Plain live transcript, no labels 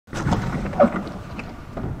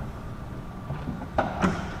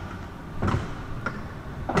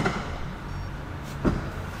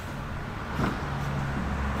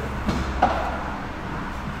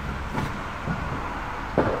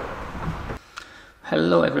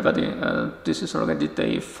Hello everybody, this is already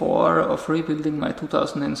day 4 of rebuilding my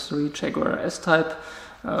 2003 Jaguar S-Type.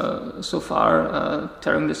 So far,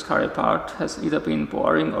 tearing this car apart has either been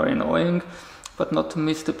boring or annoying, but not to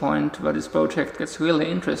miss the point where this project gets really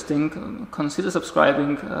interesting, consider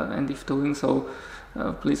subscribing, and if doing so,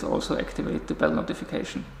 please also activate the bell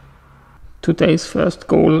notification. Today's first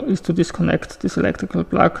goal is to disconnect this electrical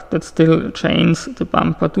plug that still chains the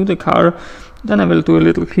bumper to the car. Then I will do a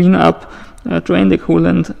little cleanup, drain the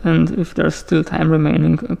coolant, and if there's still time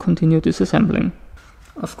remaining, continue disassembling.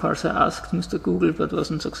 Of course I asked Mr. Google but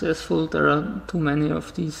wasn't successful. There are too many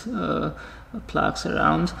of these plugs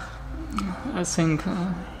around. I think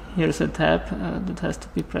here's a tab that has to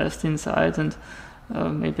be pressed inside, and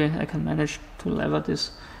maybe I can manage to lever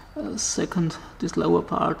this this lower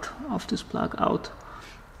part of this plug out.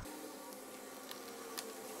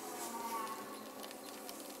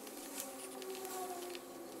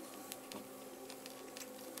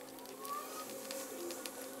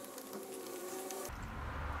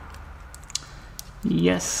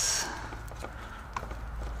 Yes.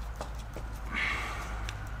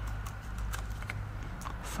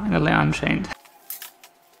 Finally unchained.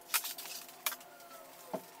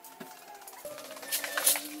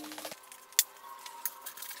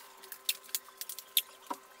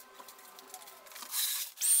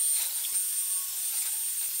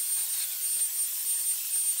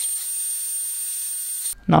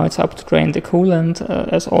 Now it's up to drain the coolant.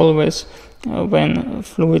 As always, when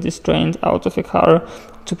fluid is drained out of a car,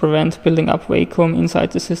 to prevent building up vacuum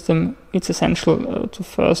inside the system, it's essential to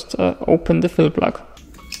first open the fill plug.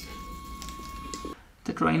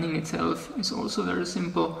 The draining itself is also very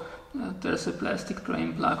simple. There's a plastic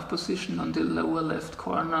drain plug positioned on the lower left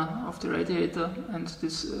corner of the radiator, and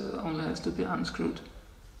this only has to be unscrewed.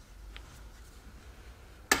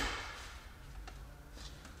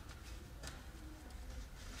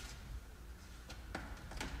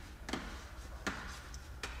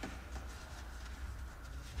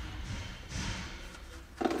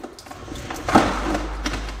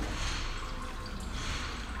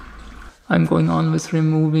 I'm going on with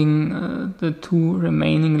removing the two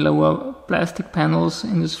remaining lower plastic panels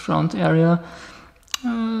in this front area.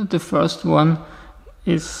 The first one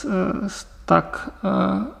is stuck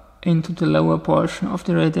into the lower portion of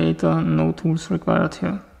the radiator, no tools required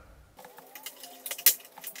here.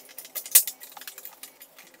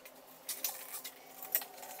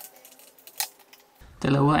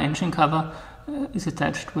 The lower engine cover is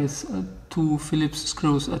attached with two Phillips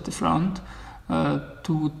screws at the front,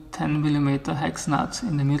 two 10mm hex nuts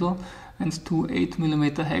in the middle, and two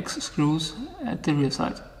 8mm hex screws at the rear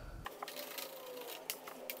side.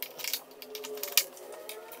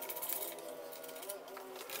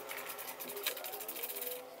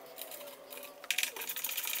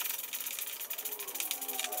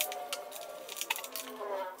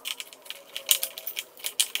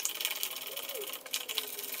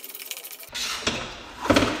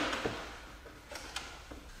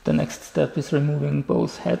 The next step is removing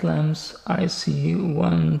both headlamps. I see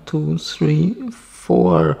 1, 2, 3,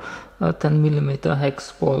 4 10mm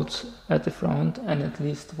hex bolts at the front, and at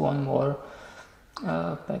least one more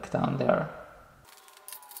back down there.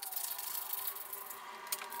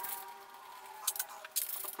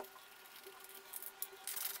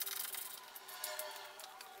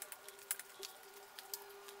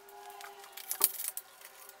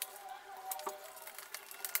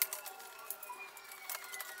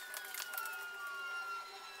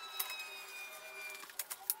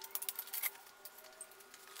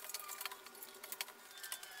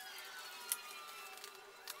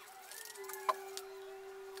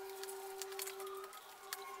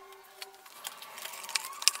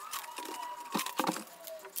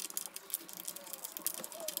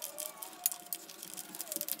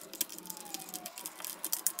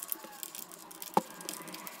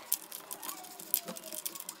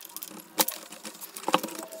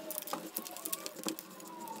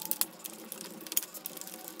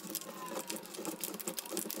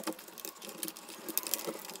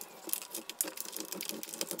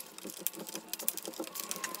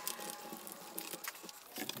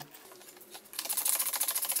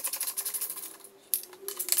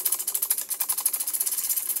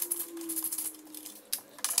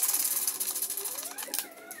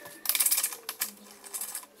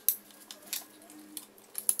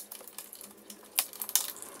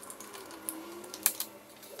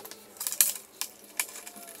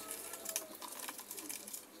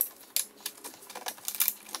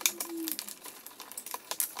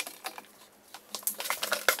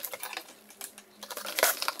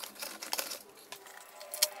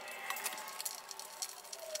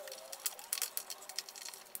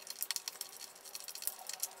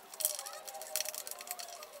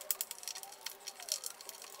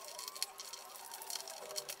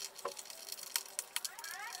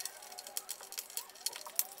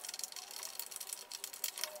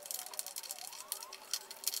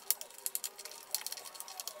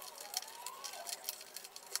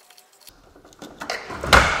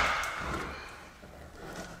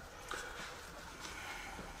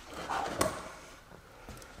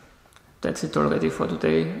 that's it already for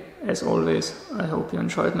today. As always, I hope you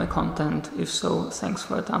enjoyed my content. If so, thanks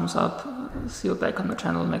for a thumbs up. See you back on my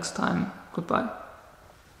channel next time. Goodbye.